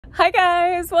Hi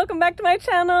guys, welcome back to my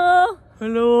channel.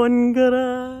 Hello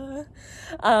Angara.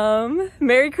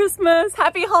 Merry Christmas,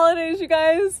 happy holidays you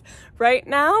guys. Right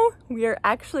now we are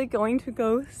actually going to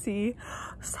go see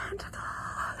Santa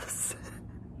Claus.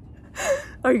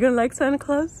 Are you gonna like Santa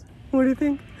Claus? What do you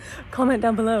think? Comment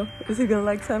down below. Is he gonna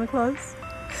like Santa Claus?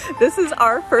 This is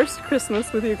our first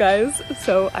Christmas with you guys,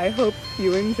 so I hope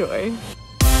you enjoy.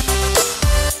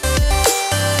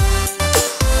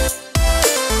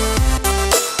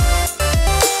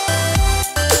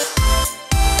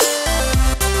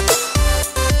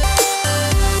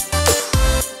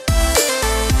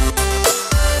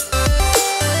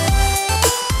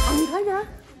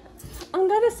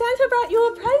 Santa brought you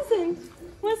a present.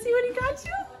 Wanna see what he got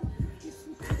you?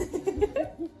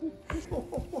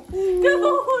 Good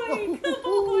boy, good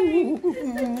boy.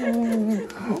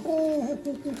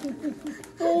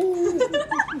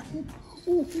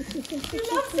 You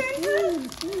love Santa?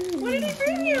 What did he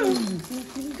bring you?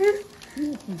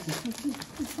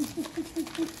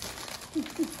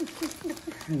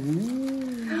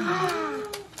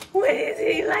 What is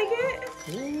it? You like it?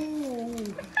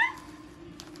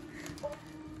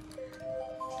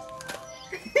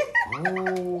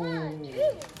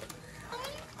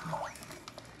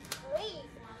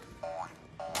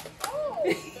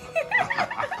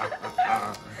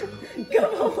 Go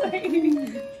away.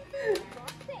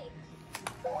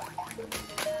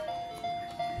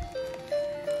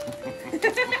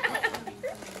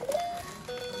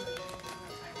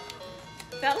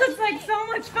 That looks like so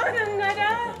much fun,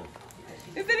 Angara.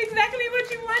 Is it exactly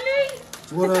what you wanted?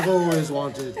 It's what I've always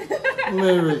wanted.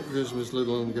 Merry Christmas,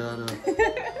 little Angara.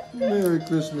 Merry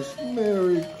Christmas,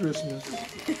 Merry Christmas.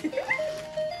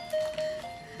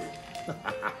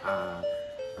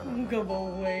 Good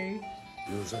boy.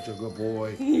 You're such a good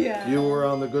boy. Yeah. You were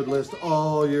on the good list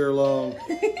all year long.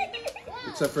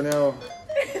 Except for now.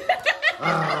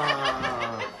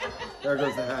 Ah, there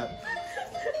goes the hat.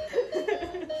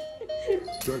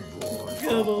 Good boy.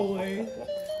 Good boy.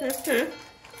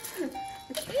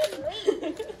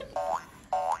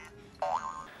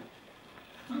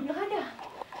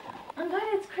 Angara,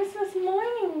 it's Christmas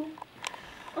morning.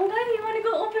 Angara, you want to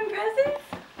go open presents?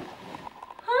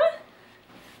 Huh?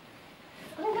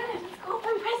 Angara, let's go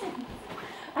open presents.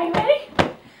 Are you ready?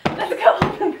 Let's go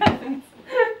open presents.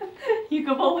 You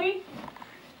go, boy.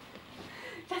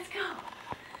 Let's go.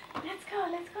 Let's go.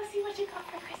 Let's go see what you got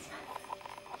for Christmas.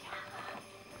 Yeah.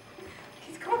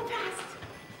 He's going fast.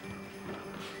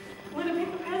 Want to make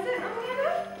a present,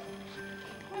 Angara?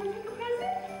 Want to make a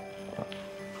present?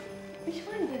 Which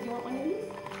one? Did you want one of these?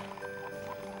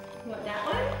 You want that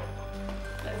one?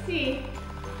 Let's see.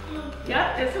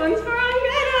 Yep, this one's for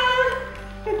Angara.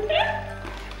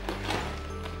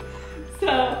 So,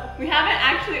 we haven't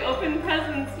actually opened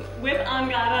presents with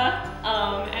Angara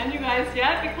and you guys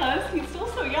yet because he's still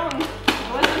so young.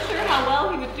 I wasn't sure how well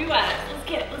he would do at it. Let's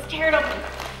get it. Let's tear it open.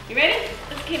 You ready?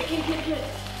 Let's get it, get it, get it, get it.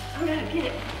 Angara, get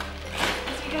it.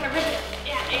 So you gotta rip it.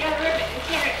 Yeah, you gotta rip it and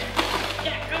tear it.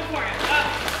 Yeah, go for it.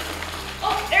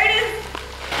 Oh, there it is.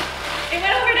 It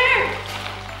went over there.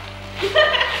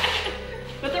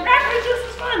 But the wrapper is just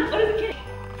as fun. What is it getting?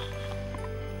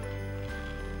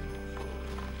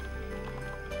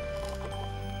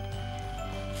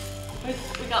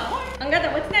 We got more.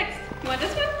 Angara, what's next? You want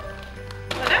this one?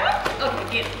 You want that one? Okay,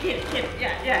 get it, get it, get it.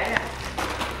 Yeah, yeah, yeah.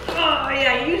 Oh,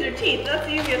 yeah, you use your teeth. That's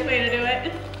the easiest way to do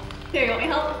it. Here, you want me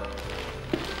to help?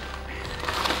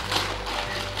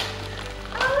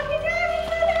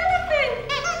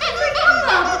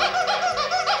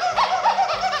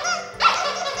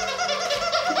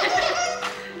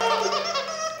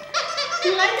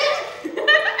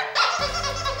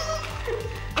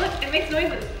 Makes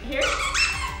noises. Here?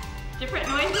 Different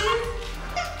noises.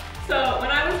 So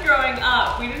when I was growing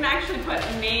up, we didn't actually put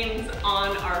names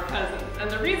on our presents.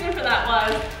 And the reason for that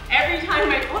was every time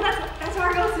that's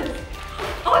Argos's.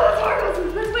 Oh, that's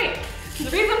Argos's. Let's wait.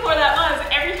 The reason for that was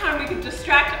every time we could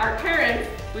distract our parents,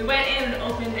 we went in and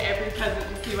opened every present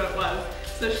to see what it was.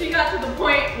 So she got to the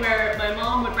point where my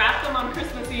mom would wrap them on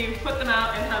Christmas Eve, put them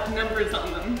out, and have numbers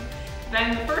on them.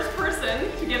 Then the first person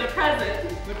to get a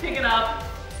present would pick it up,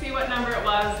 see what number it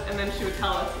was, and then she would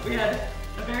tell us. We had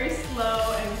a very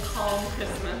slow and calm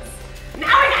Christmas.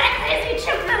 Now we got a crazy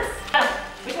Christmas! Oh,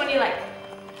 which one do you like?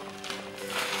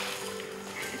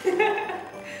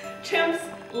 Chimps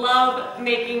love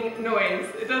making noise.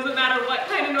 It doesn't matter what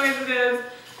kind of noise it is,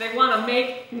 they want to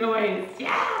make noise.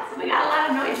 Yes, we got a lot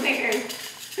of noise makers.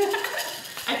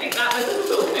 I think that was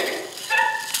a winner.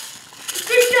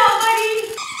 Good job,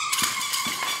 buddy!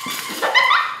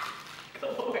 Go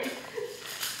away.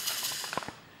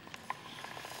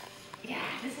 Yeah,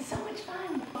 this is so much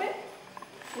fun.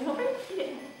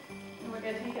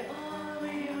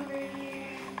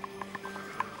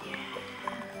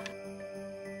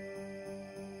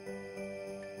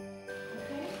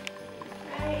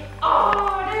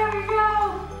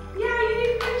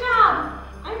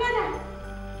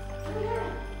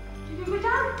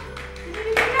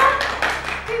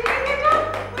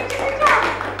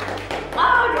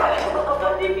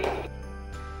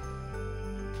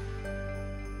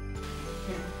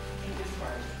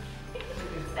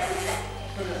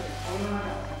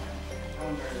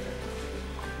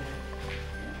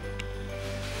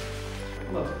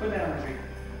 Put that on the tree.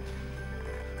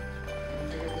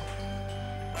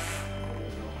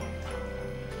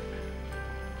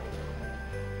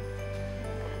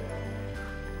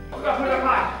 Put it up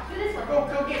high. Do this one. Go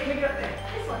pick it up there.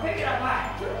 This one. Pick it up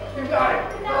high. You got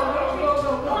it. Go.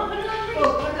 Come on, put it on the tree. Go,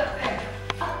 put it up there.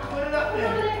 Put it up Put it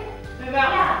over there. there. Put it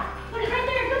out. Yeah. Put it right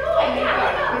there. Good boy. You Yeah, got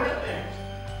it. let Put go. it up there.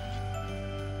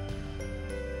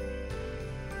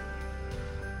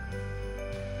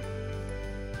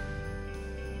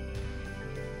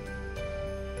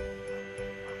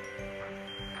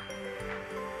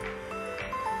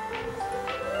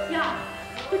 Yeah.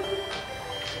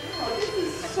 Oh, this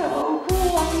is so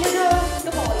cool. I'm gonna go.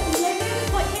 Good boy.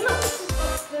 Good boy. Hey, look.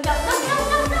 No.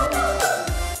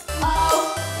 Uh-oh.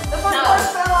 The front door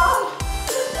fell off.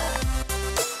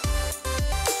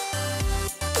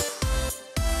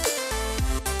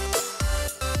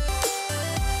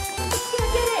 Yeah,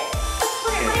 get it. Let's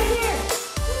put it right here.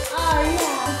 Oh,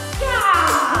 yeah.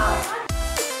 Yeah.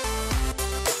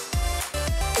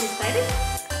 You excited?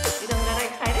 You done got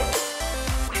excited?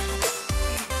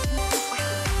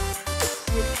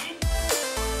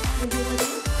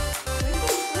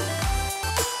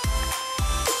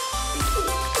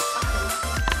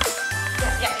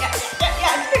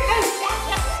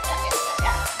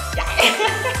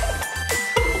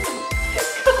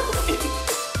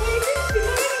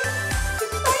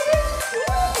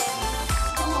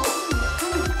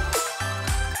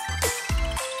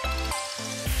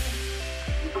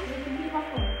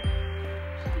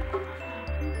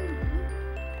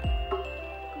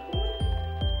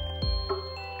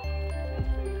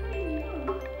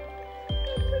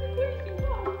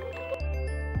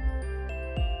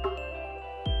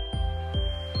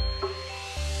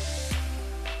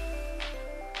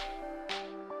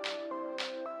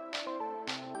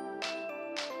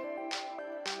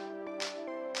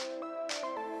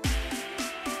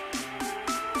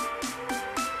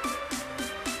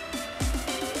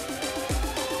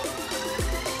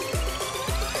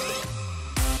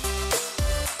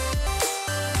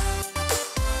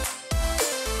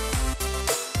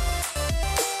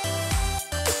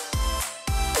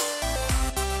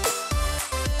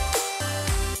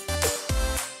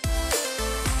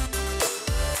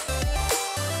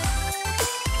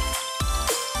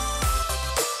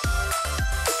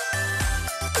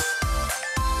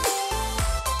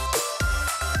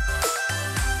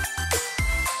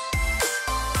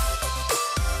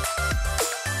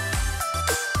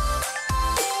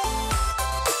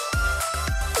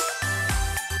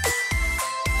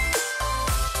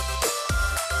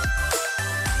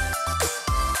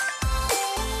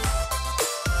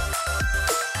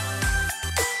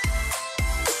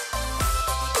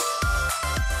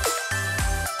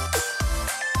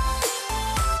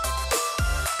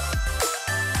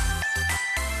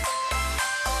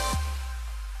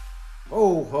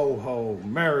 Ho, ho, ho.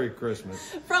 Merry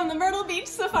Christmas. From the Myrtle Beach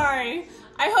Safari.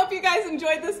 I hope you guys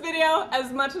enjoyed this video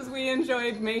as much as we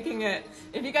enjoyed making it.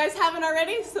 If you guys haven't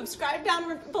already, subscribe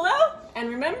down below, and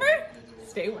remember,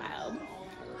 stay wild.